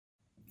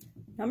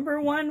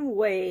Number one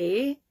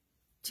way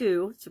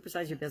to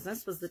supersize your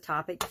business was the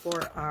topic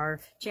for our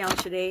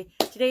challenge today.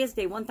 Today is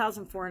day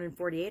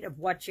 1448 of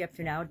What You Up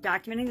To Now,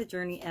 documenting the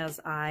journey as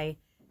I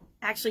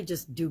actually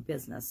just do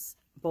business,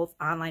 both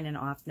online and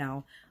off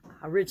now.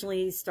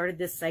 Originally started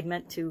this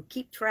segment to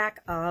keep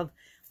track of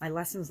my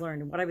lessons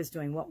learned and what I was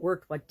doing, what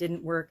worked, what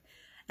didn't work.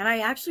 And I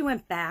actually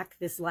went back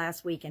this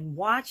last week and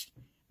watched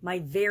my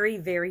very,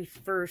 very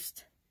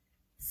first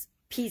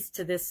piece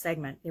to this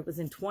segment. It was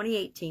in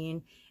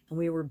 2018, and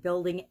we were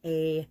building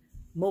a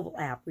mobile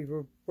app. We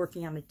were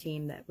working on a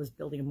team that was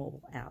building a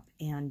mobile app,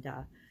 and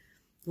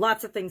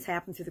lots of things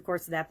happened through the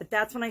course of that, but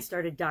that's when I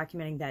started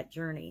documenting that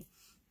journey.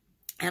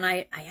 And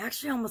I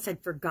actually almost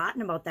had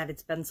forgotten about that.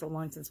 It's been so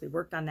long since we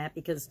worked on that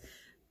because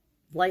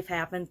life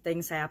happened,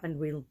 things happened.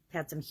 We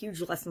had some huge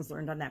lessons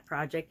learned on that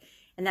project,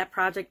 and that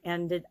project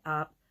ended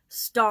up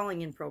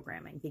stalling in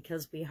programming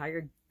because we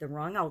hired the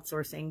wrong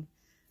outsourcing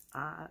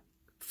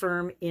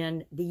firm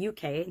in the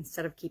UK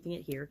instead of keeping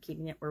it here,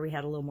 keeping it where we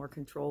had a little more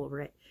control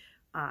over it.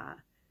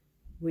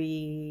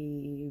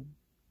 We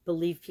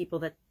believed people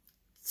that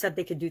said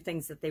they could do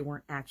things that they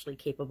weren't actually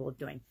capable of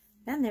doing.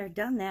 Been there,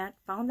 done that,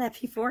 found that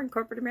before in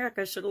corporate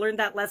America. Should have learned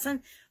that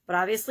lesson, but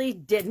obviously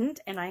didn't,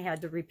 and I had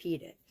to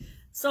repeat it.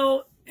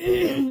 So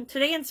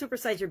today in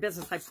Supersize Your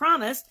Business, I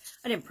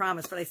didn't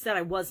promise, but I said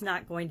I was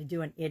not going to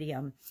do an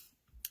idiom.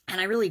 And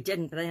I really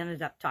didn't, but I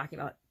ended up talking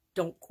about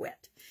don't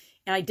quit.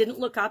 And I didn't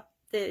look up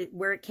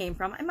where it came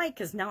from. I might,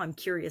 because now I'm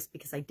curious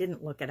because I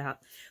didn't look it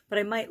up. But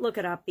I might look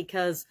it up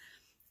because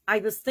I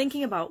was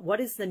thinking about what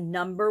is the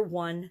number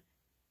one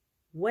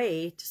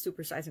way to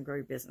supersize and grow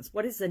your business.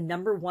 What is the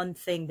number one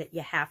thing that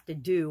you have to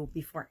do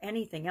before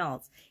anything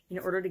else in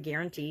order to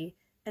guarantee,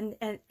 and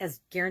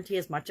guarantee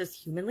as much as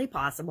humanly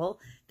possible,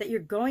 that you're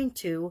going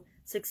to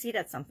succeed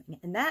at something?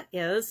 And that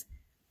is,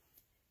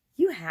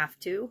 you have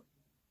to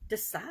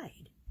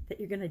decide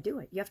that you're going to do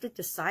it. You have to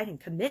decide and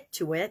commit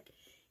to it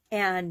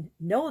and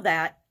know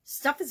that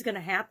stuff is going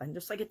to happen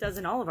just like it does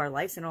in all of our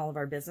lives and all of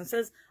our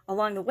businesses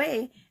along the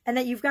way, and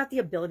that you've got the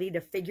ability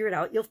to figure it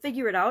out. You'll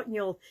figure it out, and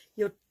you'll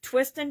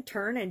twist and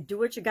turn and do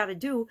what you got to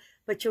do,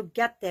 but you'll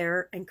get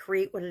there and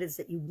create what it is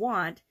that you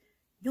want,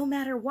 no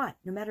matter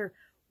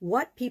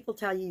what people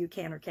tell you you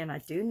can or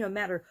cannot do, no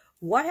matter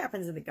what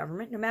happens in the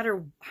government, no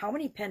matter how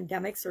many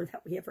pandemics, or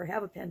that we ever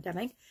have a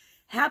pandemic,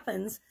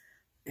 happens.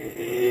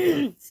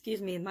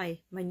 Excuse me, my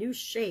new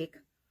shake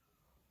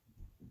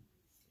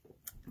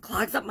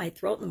clogs up my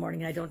throat in the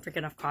morning, and I don't drink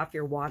enough coffee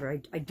or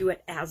water. I do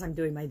it as I'm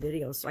doing my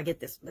videos, so I get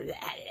this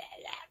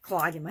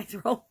clog in my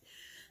throat.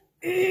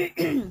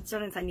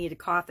 Sometimes I need to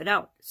cough it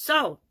out.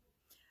 So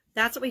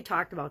that's what we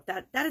talked about.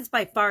 That is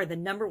by far the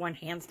number one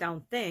hands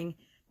down thing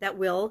that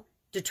will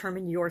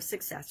determine your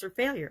success or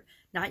failure.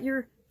 Not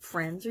your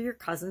friends or your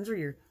cousins or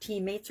your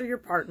teammates or your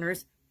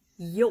partners.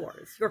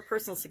 Your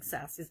personal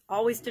success is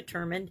always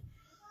determined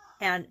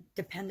and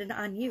dependent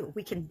on you.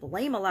 We can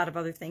blame a lot of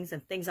other things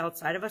and things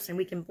outside of us, and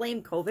we can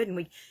blame COVID, and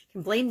we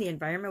can blame the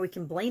environment, we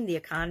can blame the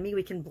economy,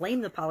 we can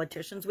blame the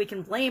politicians, we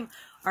can blame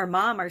our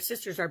mom, our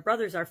sisters, our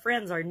brothers, our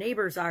friends, our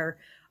neighbors, our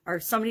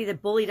somebody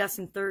that bullied us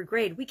in third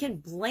grade. We can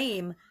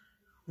blame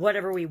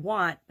whatever we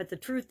want, but the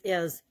truth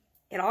is,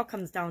 it all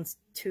comes down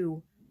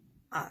to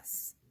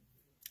us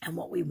and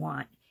what we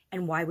want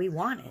and why we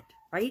want it,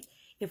 right?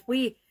 If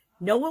we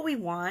know what we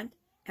want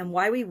and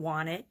why we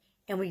want it,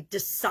 and we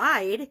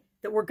decide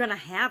that we're going to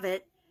have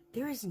it,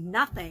 there is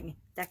nothing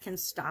that can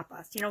stop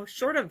us. You know,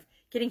 short of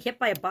getting hit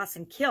by a bus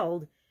and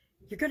killed,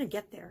 you're going to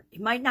get there. It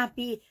might not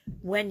be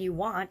when you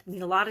want. I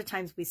mean, a lot of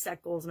times we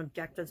set goals and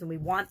objectives and we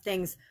want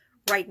things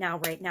right now.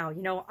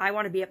 You know, I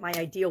want to be at my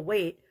ideal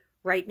weight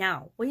right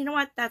now. Well, you know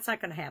what? That's not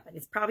going to happen.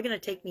 It's probably going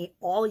to take me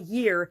all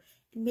year,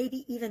 and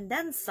maybe even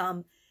then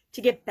some,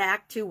 to get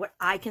back to what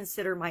I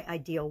consider my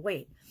ideal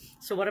weight.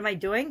 So what am I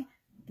doing?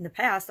 In the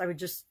past, I would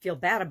just feel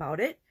bad about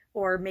it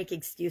or make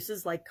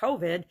excuses like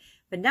COVID.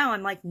 But now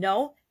I'm like,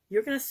 no,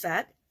 you're going to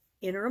set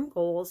interim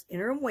goals,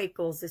 interim weight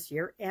goals this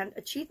year, and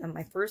achieve them.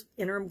 My first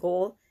interim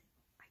goal,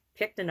 I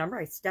picked a number.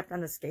 I stepped on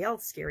the scale,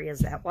 scary as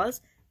that was,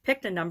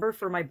 picked a number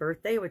for my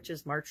birthday, which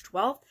is March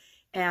 12th,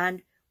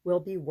 and we'll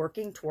be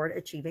working toward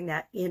achieving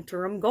that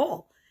interim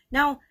goal.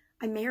 Now,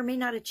 I may or may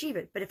not achieve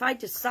it, but if I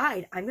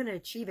decide I'm going to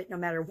achieve it no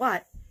matter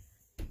what,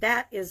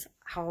 that is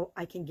how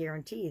I can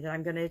guarantee that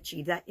I'm going to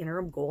achieve that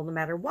interim goal no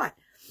matter what.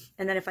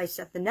 And then if I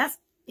set the next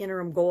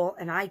interim goal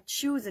and I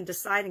choose and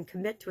decide and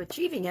commit to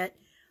achieving it,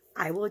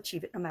 I will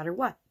achieve it no matter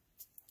what.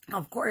 Now,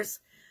 of course,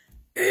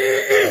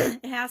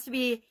 it has to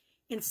be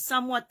in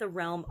somewhat the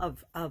realm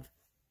of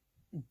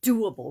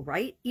doable,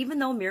 right? Even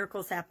though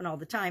miracles happen all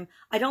the time,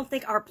 I don't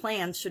think our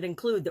plans should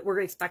include that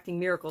we're expecting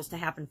miracles to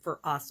happen for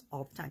us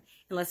all the time.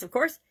 Unless, of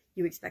course,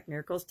 you expect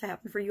miracles to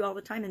happen for you all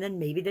the time, and then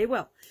maybe they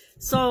will.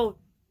 So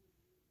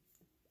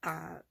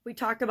we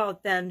talked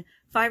about then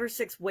 5 or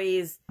 6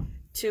 ways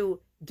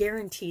to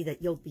guarantee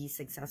that you'll be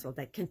successful,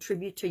 that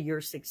contribute to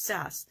your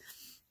success.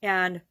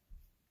 And,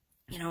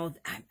 you know,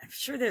 I'm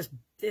sure there's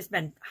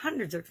been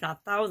hundreds, if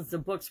not thousands,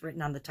 of books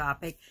written on the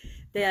topic.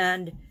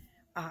 And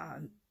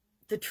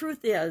the truth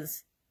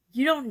is,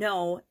 you don't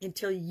know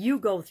until you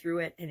go through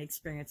it and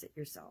experience it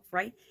yourself,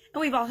 right?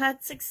 And we've all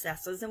had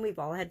successes and we've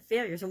all had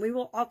failures, and we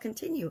will all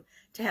continue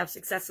to have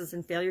successes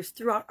and failures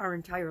throughout our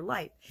entire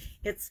life.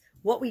 It's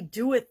what we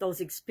do with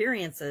those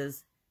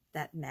experiences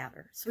that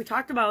matter. So we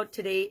talked about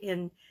today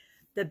in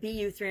the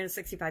BU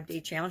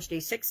 365-day challenge,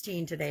 day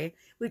 16 today,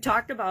 we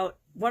talked about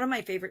one of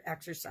my favorite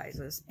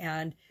exercises,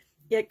 and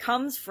it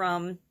comes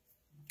from,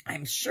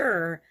 I'm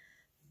sure,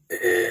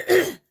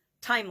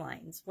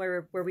 timelines,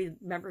 where we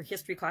remember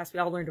history class, we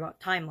all learned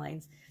about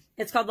timelines.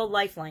 It's called the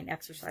Lifeline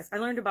exercise. I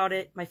learned about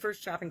it my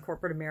first job in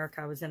corporate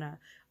America. I was in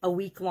a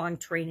week-long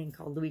training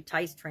called Louis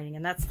Tice training,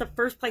 and that's the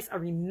first place I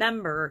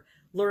remember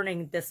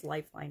learning this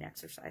Lifeline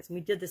exercise. And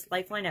we did this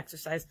Lifeline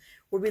exercise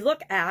where we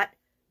look at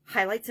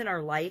highlights in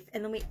our life,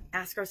 and then we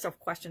ask ourselves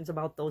questions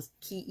about those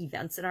key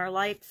events in our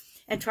life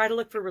and try to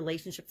look for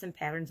relationships and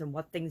patterns and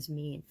what things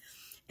mean.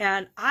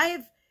 And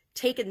I've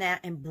taken that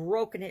and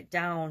broken it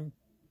down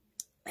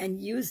and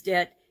used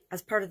it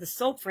as part of the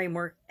SOAP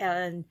framework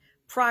and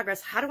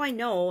progress. How do I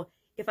know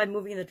if I'm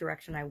moving in the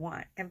direction I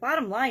want? And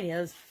bottom line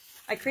is,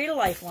 I create a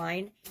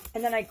lifeline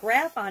and then I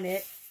graph on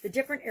it the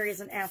different areas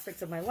and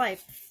aspects of my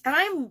life. And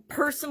I'm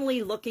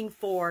personally looking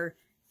for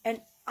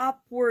an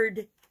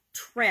upward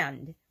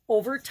trend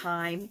over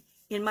time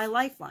in my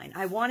lifeline.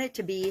 I want it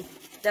to be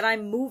that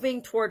I'm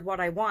moving toward what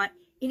I want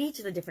in each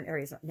of the different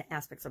areas and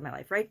aspects of my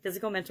life, right?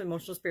 Physical, mental,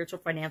 emotional, spiritual,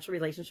 financial,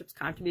 relationships,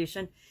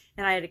 contribution.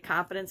 And I had a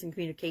confidence and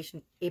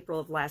communication April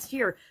of last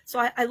year. So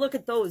I look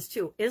at those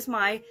too. Is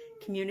my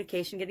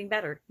communication getting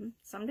better?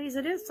 Some days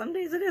it is, some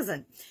days it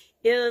isn't.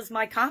 Is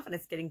my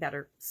confidence getting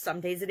better?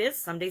 Some days it is,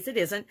 some days it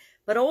isn't.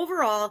 But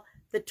overall,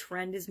 the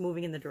trend is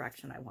moving in the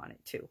direction I want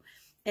it to.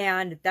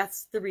 And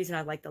that's the reason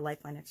I like the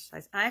Lifeline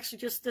exercise. I actually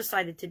just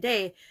decided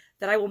today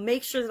that I will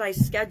make sure that I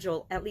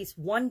schedule at least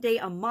one day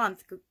a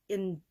month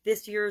in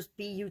this year's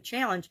BU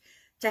challenge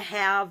to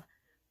have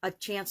a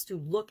chance to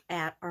look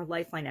at our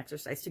Lifeline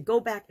exercise, to go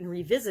back and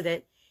revisit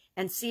it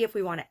and see if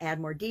we want to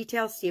add more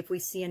details, see if we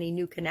see any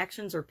new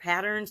connections or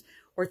patterns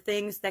or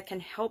things that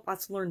can help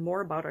us learn more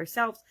about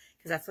ourselves,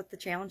 because that's what the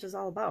challenge is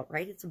all about,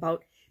 right? It's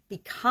about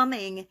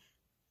becoming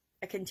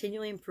a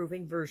continually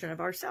improving version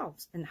of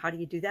ourselves. And how do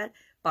you do that?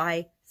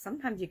 By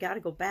sometimes you got to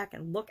go back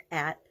and look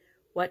at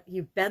what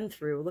you've been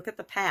through. Look at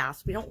the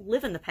past. We don't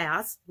live in the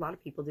past. A lot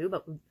of people do,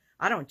 but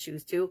I don't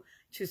choose to.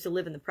 I choose to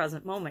live in the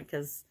present moment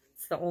because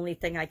it's the only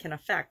thing I can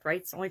affect,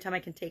 right? It's the only time I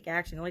can take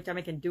action. The only time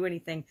I can do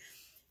anything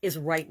is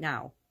right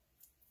now.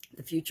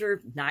 The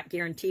future, not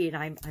guaranteed.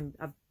 I'm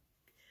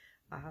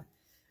a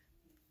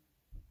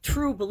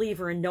true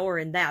believer and knower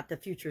in that. The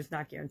future is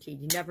not guaranteed.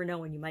 You never know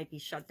when you might be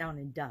shut down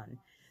and done.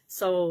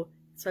 So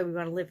that's why we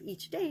want to live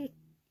each day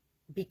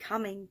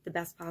becoming the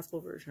best possible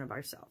version of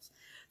ourselves.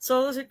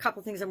 So those are a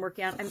couple things I'm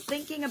working on. I'm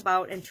thinking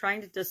about and trying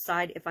to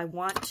decide if I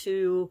want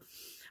to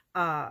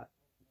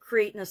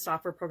create in a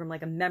software program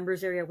like a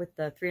members area with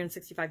the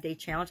 365-day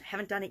challenge. I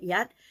haven't done it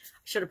yet. I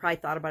should have probably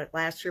thought about it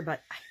last year,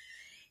 but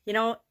you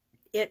know,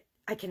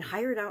 I can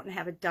hire it out and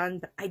have it done,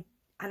 but I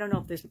don't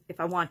know if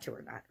I want to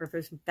or not, or if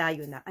there's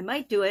value in that. I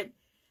might do it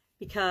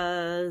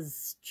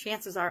because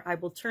chances are I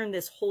will turn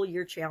this whole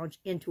year challenge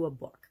into a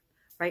book.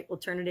 Right? We'll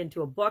turn it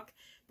into a book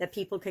that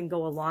people can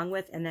go along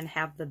with, and then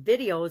have the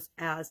videos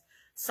as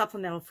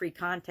supplemental free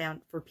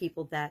content for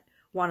people that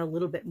want a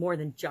little bit more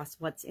than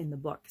just what's in the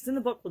book. Because in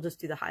the book, we'll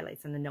just do the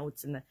highlights and the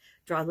notes and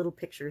draw little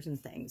pictures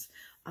and things.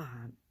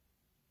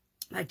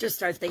 I just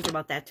started thinking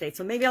about that today.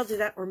 So maybe I'll do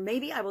that, or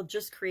maybe I will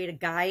just create a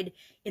guide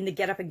in the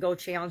Get Up and Go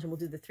challenge, and we'll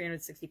do the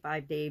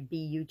 365-day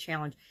BU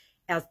challenge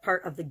as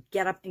part of the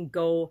Get Up and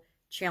Go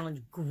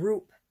challenge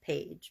group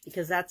page,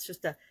 because that's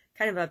just a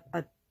kind of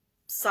a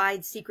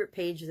side secret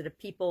page that if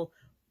people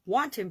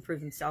want to improve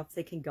themselves,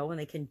 they can go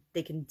and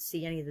they can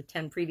see any of the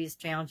 10 previous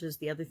challenges,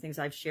 the other things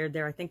I've shared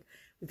there. I think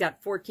we've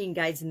got 14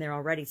 guides in there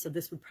already, so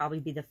this would probably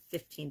be the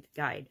 15th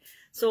guide.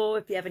 So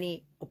if you have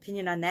any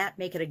opinion on that,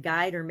 make it a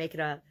guide, or make it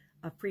a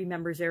free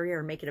members area,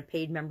 or make it a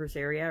paid members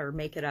area, or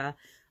make it a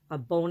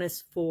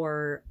bonus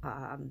for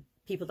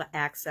people to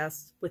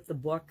access with the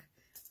book.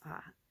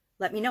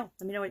 Let me know.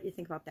 Let me know what you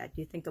think about that.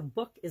 Do you think a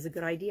book is a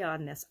good idea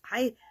on this?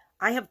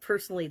 I have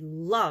personally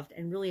loved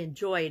and really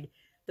enjoyed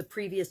the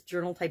previous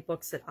journal type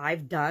books that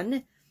I've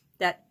done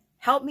that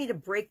help me to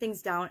break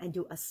things down and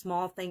do a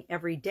small thing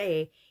every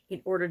day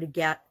in order to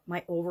get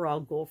my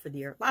overall goal for the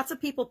year. Lots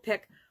of people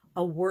pick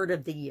a word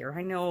of the year.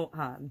 I know,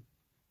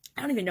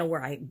 I don't even know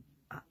where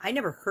I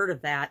never heard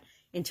of that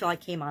until I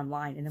came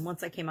online. And then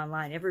once I came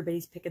online,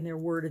 everybody's picking their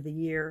word of the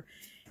year.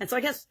 And so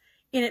I guess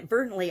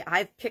inadvertently,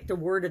 I've picked a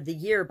word of the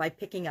year by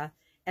picking an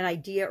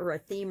idea or a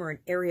theme or an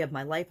area of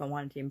my life I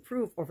wanted to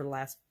improve over the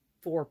last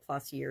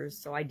 4+ years.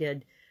 So I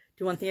did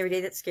do one thing every day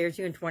that scares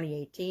you in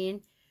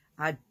 2018.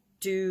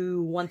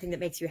 Do one thing that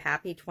makes you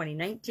happy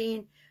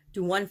 2019.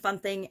 Do one fun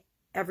thing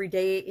every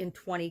day in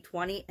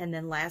 2020. And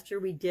then last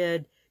year we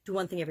did do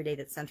one thing every day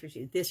that centers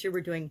you. This year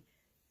we're doing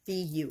be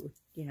you.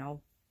 You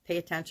know, pay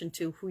attention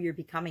to who you're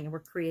becoming, and we're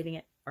creating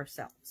it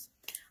ourselves.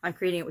 I'm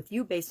creating it with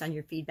you based on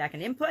your feedback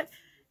and input,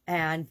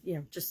 and you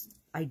know, just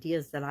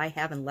ideas that I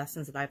have and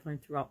lessons that I've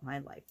learned throughout my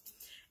life.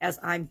 as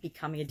I'm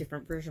becoming a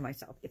different version of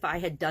myself. If I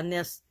had done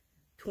this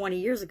 20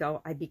 years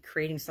ago, I'd be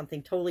creating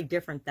something totally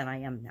different than I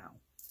am now,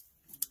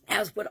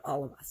 as would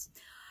all of us.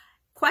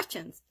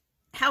 Questions,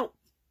 help,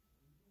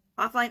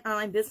 offline,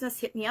 online business,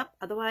 hit me up.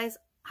 Otherwise,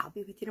 I'll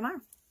be with you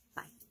tomorrow.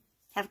 Bye.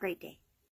 Have a great day.